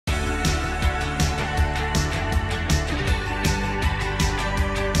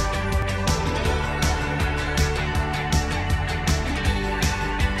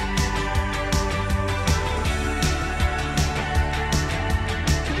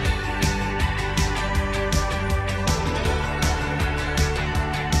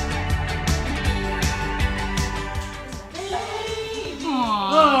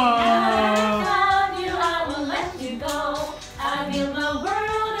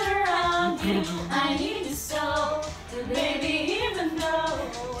I need you so. Baby, even though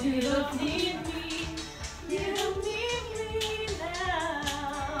you don't need me, you don't need me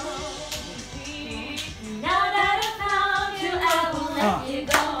now. Now that I found you, I will let you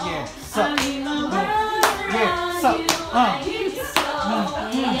go. I need my world around you. I need you so.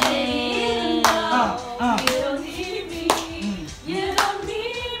 Even though you don't need me, you don't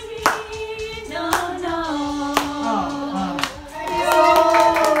need me, no, no.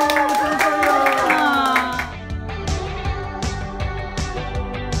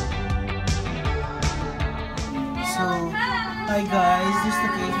 Hi guys, this is the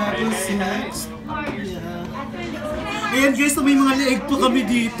cake. Happy sex. Yeah. Ayan guys, may mga leeg pa kami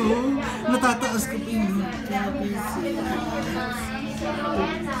dito. Natataas ka pa yung happy sex.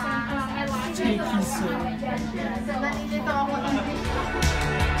 Thank you so.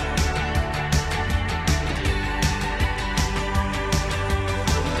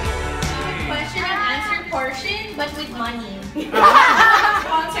 Question and answer portion, but with money.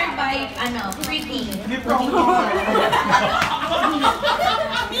 Sponsored by, Freaky.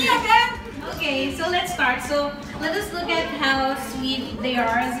 Okay, so let's start. So let us look at how sweet they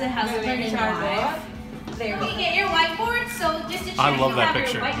are as a husband and wife. There, you get your whiteboard. So just to check, I love you that have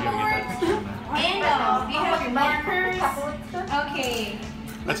picture. your whiteboard and you have your markers. Okay.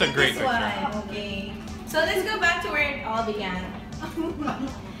 That's a great picture. Okay. So let's go back to where it all began.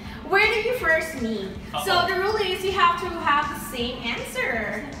 Where did you first meet? So the rule is you have to have the same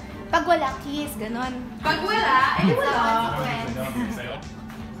answer. Pag wala kiss, ganon. Pag wala, ay wala.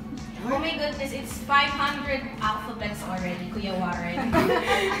 Oh my goodness, it's 500 alphabets already, Kuya Warren.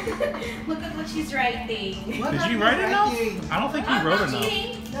 Look at what she's writing. Did you write enough? I don't think you wrote enough.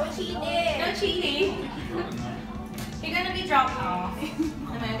 No cheating. No cheating. You're gonna be dropped off.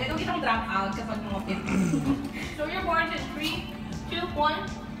 Ganun kitang drop out kapag mga 50. So you're born in 3, 2,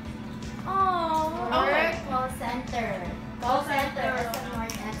 1. Oh. Okay. Call center. Call center.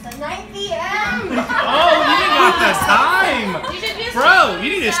 At 9 p.m. Oh, you didn't got the time! You should just Bro,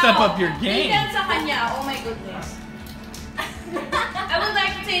 you need to step up your game. Sa kanya. Oh my goodness. I would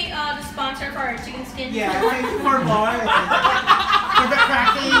like to take the sponsor for our chicken skin. Yeah, thank you for more. For the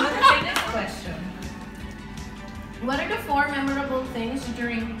cracking. Let's take this question. What are the 4 memorable things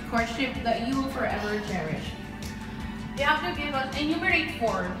during courtship that you will forever cherish? You have to give us, enumerate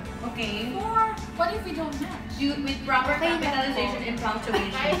 4, okay? 4? What if we don't match? You, with proper capitalization and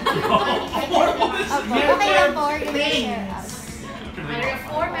punctuation. Okay lang po. There are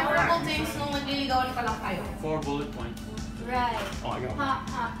 4 memorable things nung magliligawan pa lang kayo. 4 bullet points. Right. Oh, I got one. I'm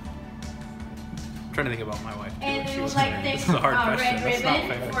trying to think about my wife. And She we was would like married. to This is a hard question. red That's not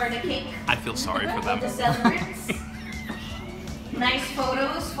ribbon fair. for the cake. I feel sorry for them. The celebrants. Nice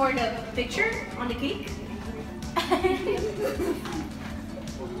photos for the picture on the cake.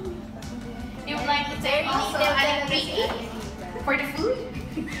 You would like to take also a cake for the food.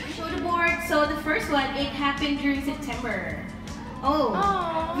 Show the board. So the first one, it happened during September. Oh,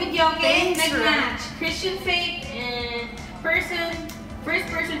 video game, nag-match. Christian faith and first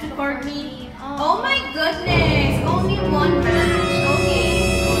person to court me. Oh my goodness, only 1 match.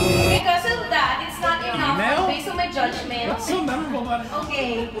 Okay. Because of that, it's not enough based on my judgment. What's so memorable about it?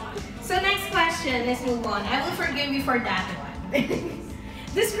 Okay. So next question, let's move on. I will forgive you for that one.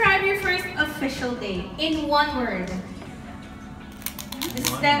 Describe your first official date in 1 word.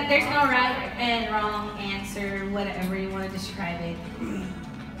 There's no right and wrong answer, whatever you want to describe it.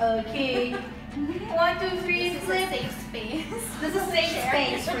 Okay. 1, 2, 3, flip. Safe space. This is a safe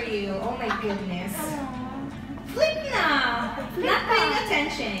space for you. Oh my goodness. Flip na. Not paying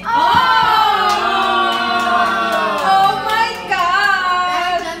attention. Oh my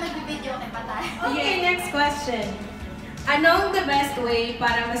God. Okay, next question. Anong the best way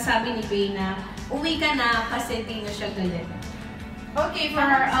para masabi ni Bay na uwi ka na kasi di na siya galit? Okay, for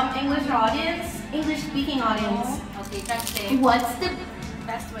our English audience, English-speaking audience. Okay, translate. What's the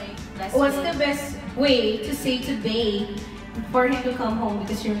Best best way to say to Bay for him to come home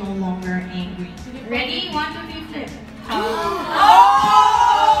because you're no longer angry? Ready? 1, 2, 3, flip. The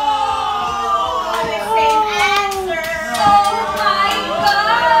same answer. Oh my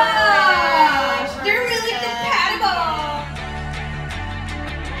gosh! They're really compatible.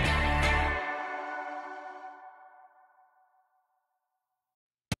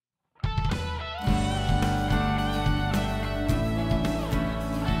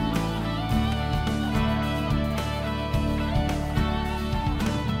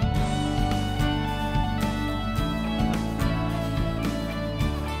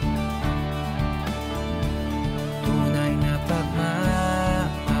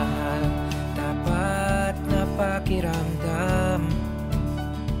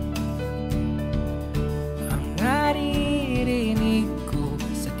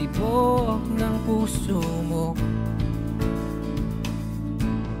 puso mo.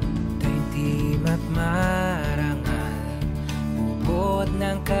 Taimtim at marangal, bubod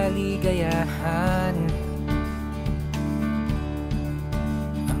ng kaligayahan.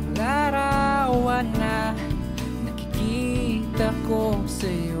 Ang larawan na nakikita ko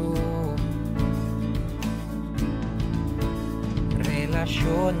sa'yo,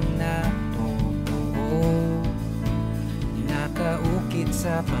 relasyon na totoo, nakaukit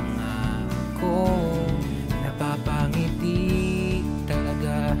sa pangako, napapangiti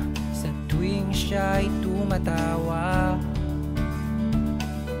talaga sa tuwing siya'y tumatawa.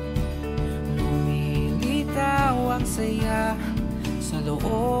 Lumilitaw ang saya sa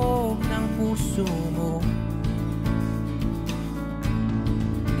loob ng puso mo,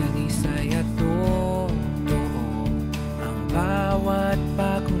 ganisay at totoo ang bawat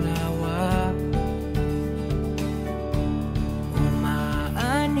pag-unawa.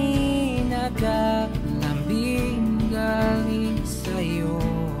 Umaani nagalambing galing sa'yo,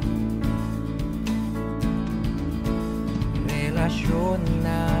 relasyon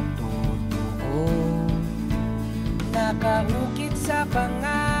na totoo, nakaukit sa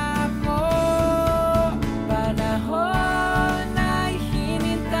pangako. Panahon ay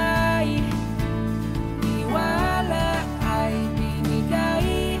hinintay, tiwala ay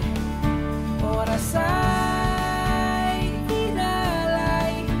binigay, oras ay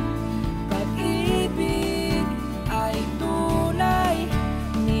inalay, pag-ibig ay tunay,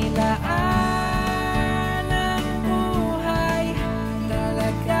 nilaan ang buhay,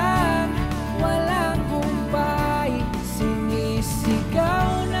 talagang walang humpay,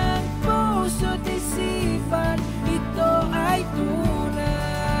 sinisigaw ng puso't isipan, ito ay tunay,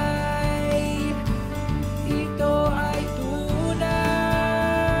 ito ay tunay,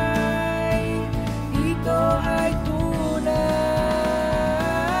 ito ay tunay.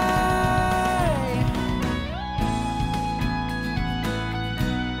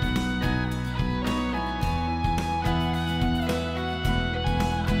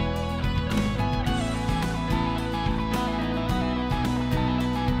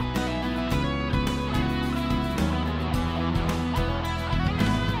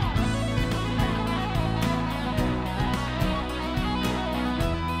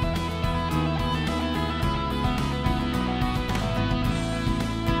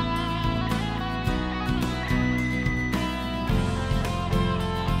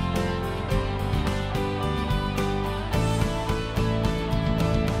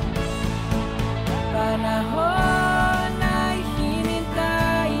 Panahon ay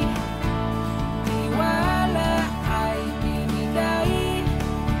hinintay, tiwala ay binigay,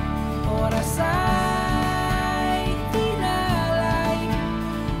 oras ay tinalay,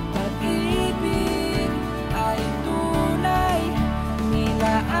 pag-ibig ay tunay,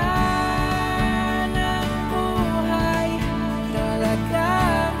 nilaan ang buhay,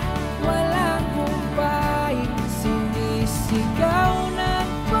 talagang walang humpay, sinisigaw ng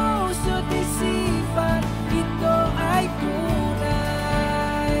puso't isipan, ito ay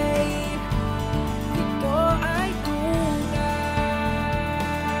tunay, ito ay tunay.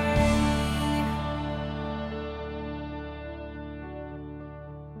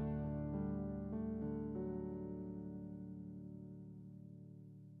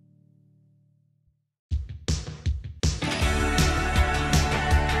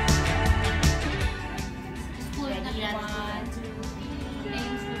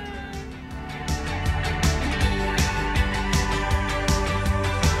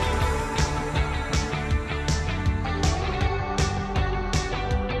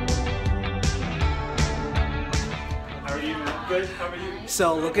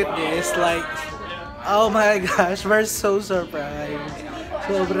 So look at this, like, oh my gosh, we're so surprised.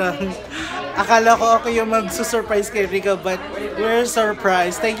 Sobrang, akala ko ako yung magsusurprise kay Rico, but we're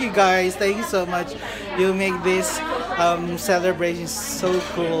surprised. Thank you guys, thank you so much. You make this celebration so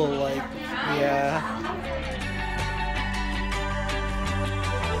cool, like, yeah.